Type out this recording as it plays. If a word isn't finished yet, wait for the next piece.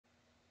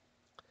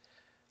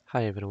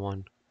Hi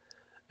everyone.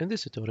 In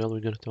this tutorial, we're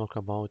going to talk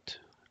about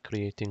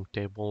creating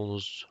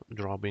tables,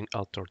 dropping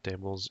alter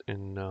tables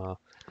in a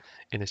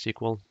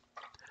SQL.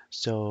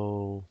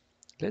 So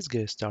let's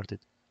get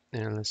started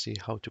and let's see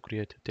how to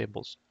create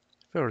tables.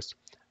 First,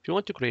 if you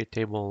want to create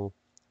table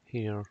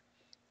here,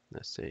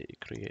 let's say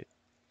create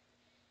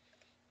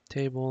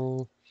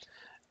table,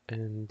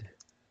 and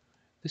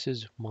this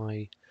is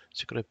my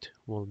script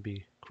will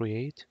be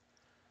create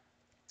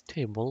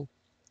table.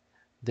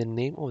 The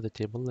name of the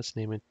table, let's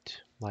name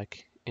it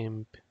like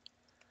imp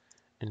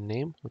and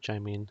name, which I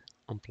mean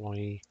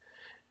employee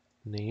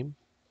name.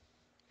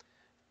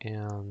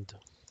 And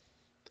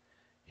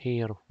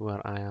here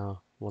where I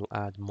will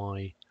add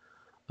my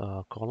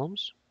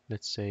columns,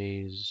 let's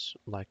say is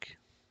like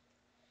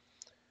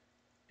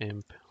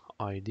imp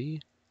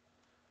id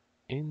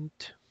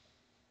int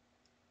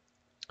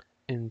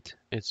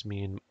it's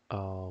mean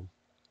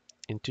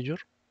integer,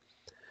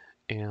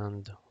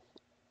 and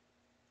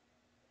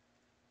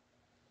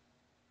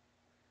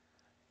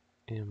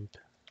imp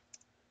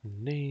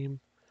name,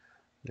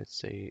 let's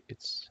say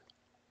it's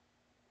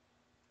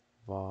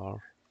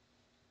var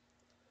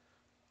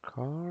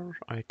car.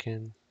 I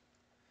can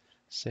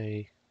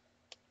say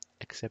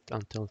except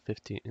until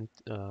 50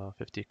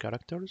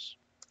 characters,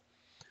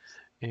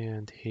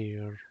 and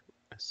here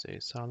let's say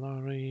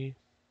salary,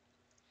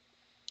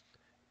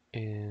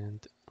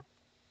 and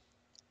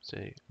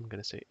say I'm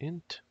gonna say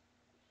int.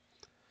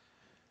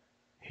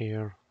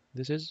 Here,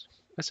 this is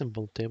a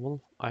simple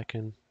table. I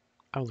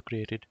will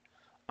create it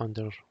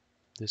under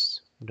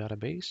this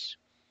database,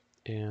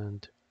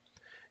 and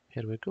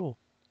here we go.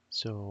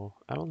 So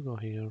I will go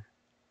here,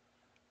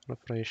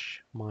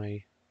 refresh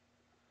my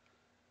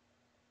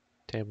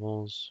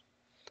tables.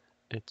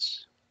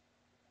 It's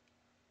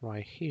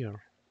right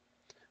here.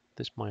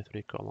 This my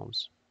three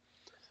columns.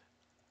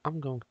 I'm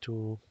going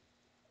to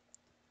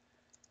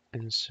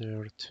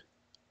insert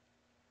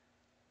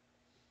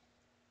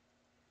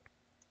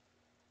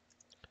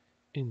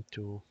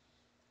into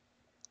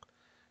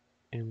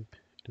imp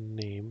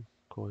name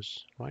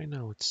because right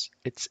now it's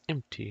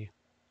empty.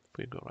 If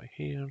we go right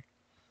here,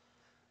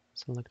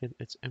 select it,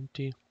 it's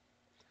empty.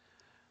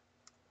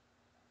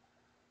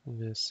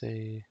 We'll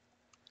say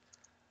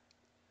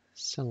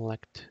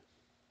select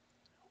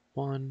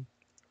one,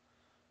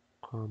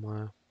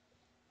 comma,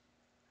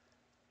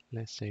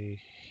 let's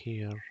say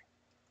here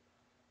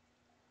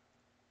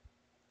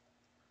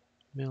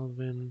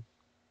Melvin,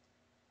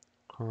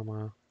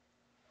 comma,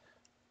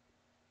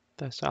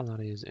 the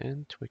salary is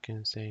int. We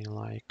can say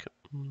like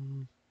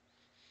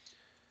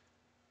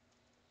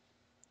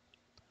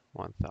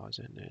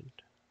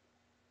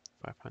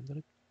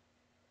 1,500.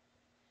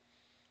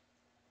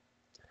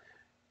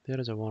 There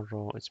is a one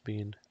row, it's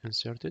been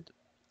inserted.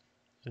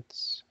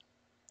 It's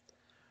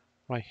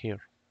right here.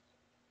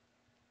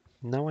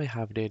 Now I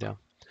have data.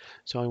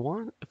 So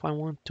if I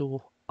want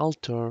to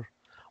alter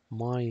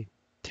my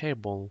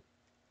table,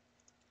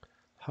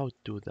 how to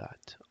do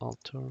that?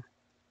 Alter.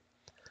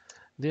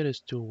 There is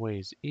two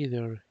ways.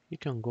 Either you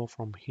can go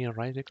from here,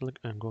 right click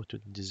and go to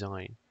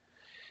design.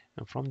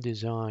 And from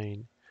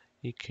design,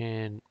 you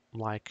can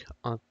like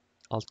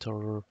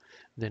alter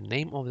the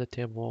name of the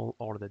table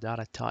or the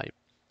data type,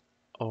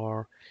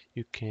 or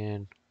you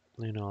can,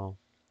 you know,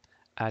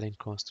 adding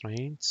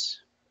constraints,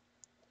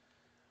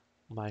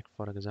 like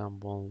for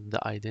example,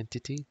 the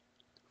identity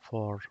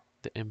for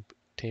the imp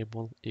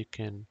table. You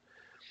can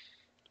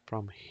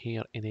from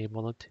here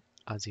enable it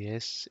as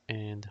yes,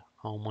 and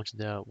how much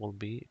there will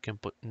be. You can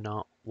put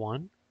not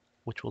one,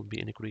 which will be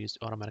increased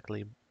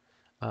automatically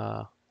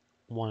uh,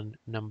 one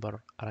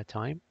number at a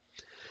time.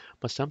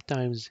 But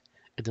sometimes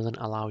it doesn't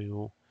allow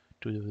you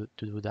to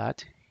do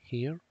that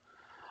here.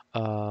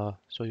 So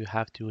you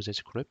have to use a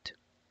script.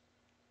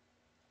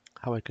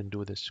 How I can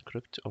do this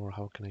script, or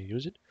how can I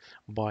use it?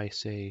 By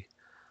say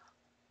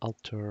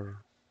alter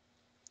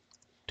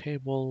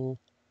table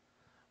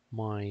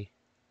my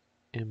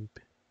imp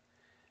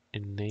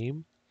in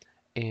name,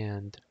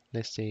 and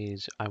let's say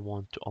I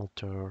want to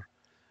alter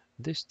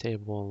this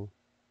table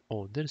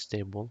or this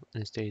table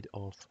instead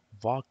of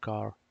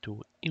varchar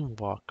to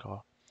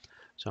invarchar.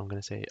 So I'm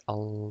gonna say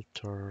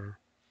alter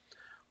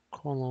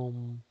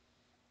column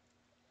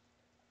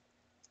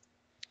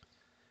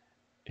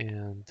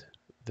and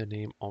the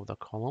name of the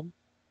column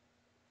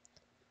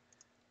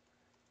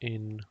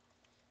in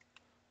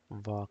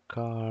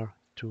varchar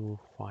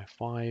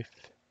 255.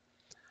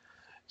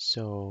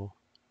 So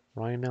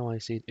right now I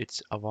see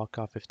it's a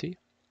varchar 50.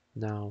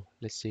 Now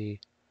let's see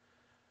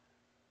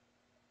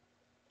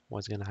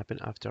what's gonna happen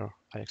after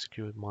I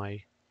execute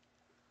my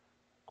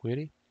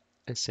query.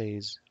 It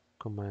says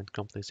command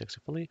complete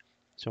successfully.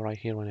 So right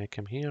here when I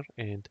come here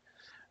and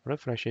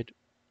refresh it,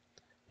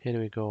 here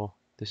we go.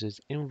 This is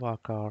in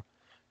varchar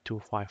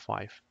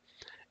 255.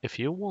 If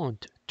you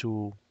want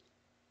to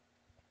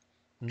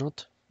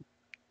not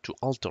to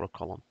alter a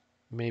column,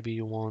 maybe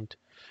you want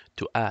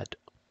to add.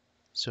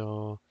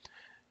 So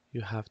you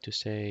have to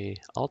say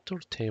alter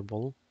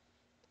table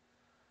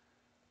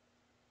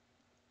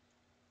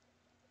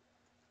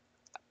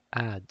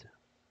add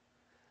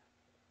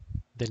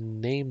the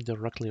name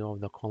directly of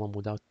the column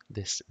without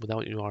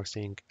you are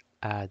saying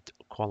add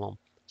column.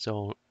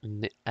 So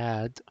in the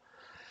add,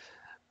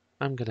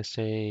 I'm gonna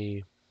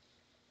say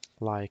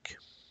like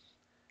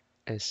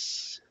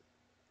SSN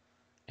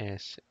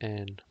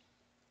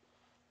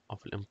of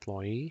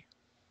employee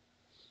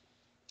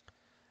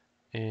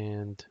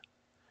and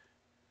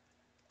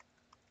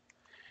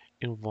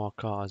in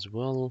Vaka as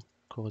well,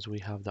 because we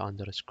have the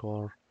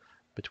underscore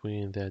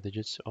between the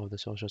digits of the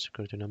social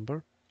security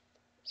number.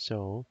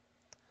 So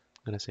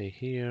I'm gonna say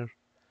here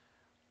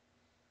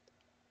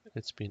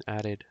it's been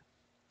added.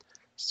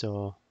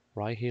 So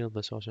right here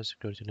the social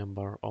security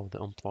number of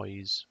the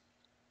employees.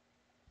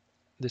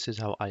 This is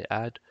how I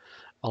add,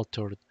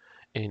 altered,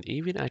 and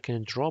even I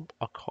can drop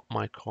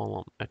my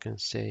column. I can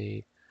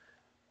say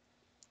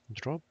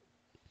drop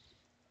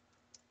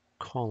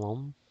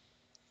column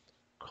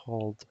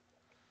called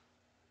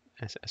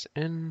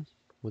SSN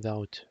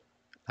without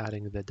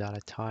adding the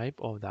data type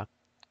of that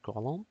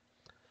column.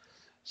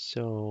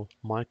 So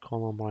my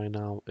column right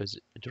now is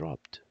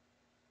dropped.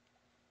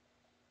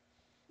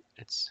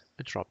 It's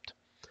dropped.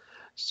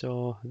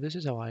 So this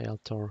is how I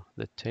alter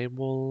the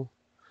table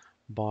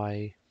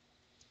by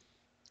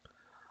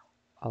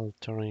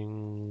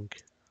altering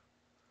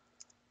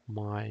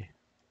my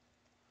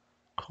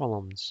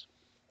columns.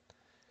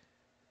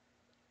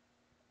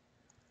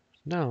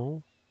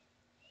 Now,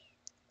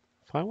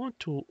 if I want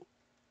to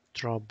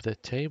drop the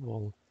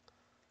table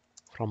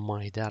from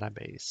my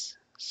database,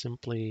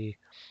 simply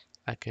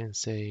I can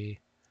say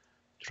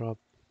drop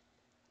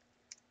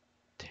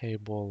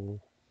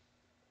table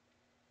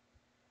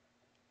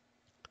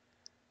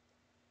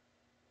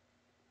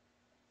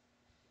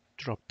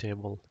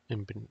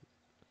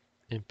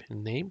imp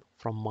name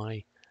from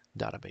my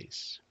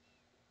database.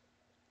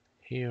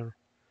 Here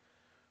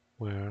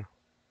where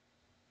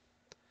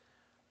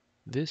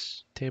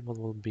this table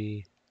will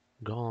be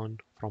gone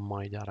from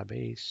my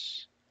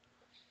database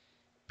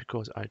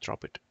because I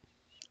drop it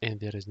and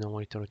there is no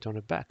way to return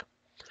it back.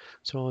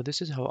 So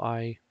this is how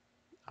I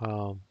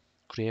um,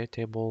 create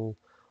table,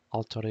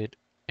 alter it,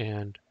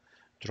 and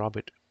drop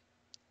it.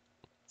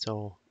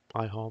 So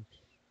I hope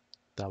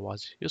that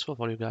was useful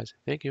for you guys.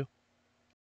 Thank you.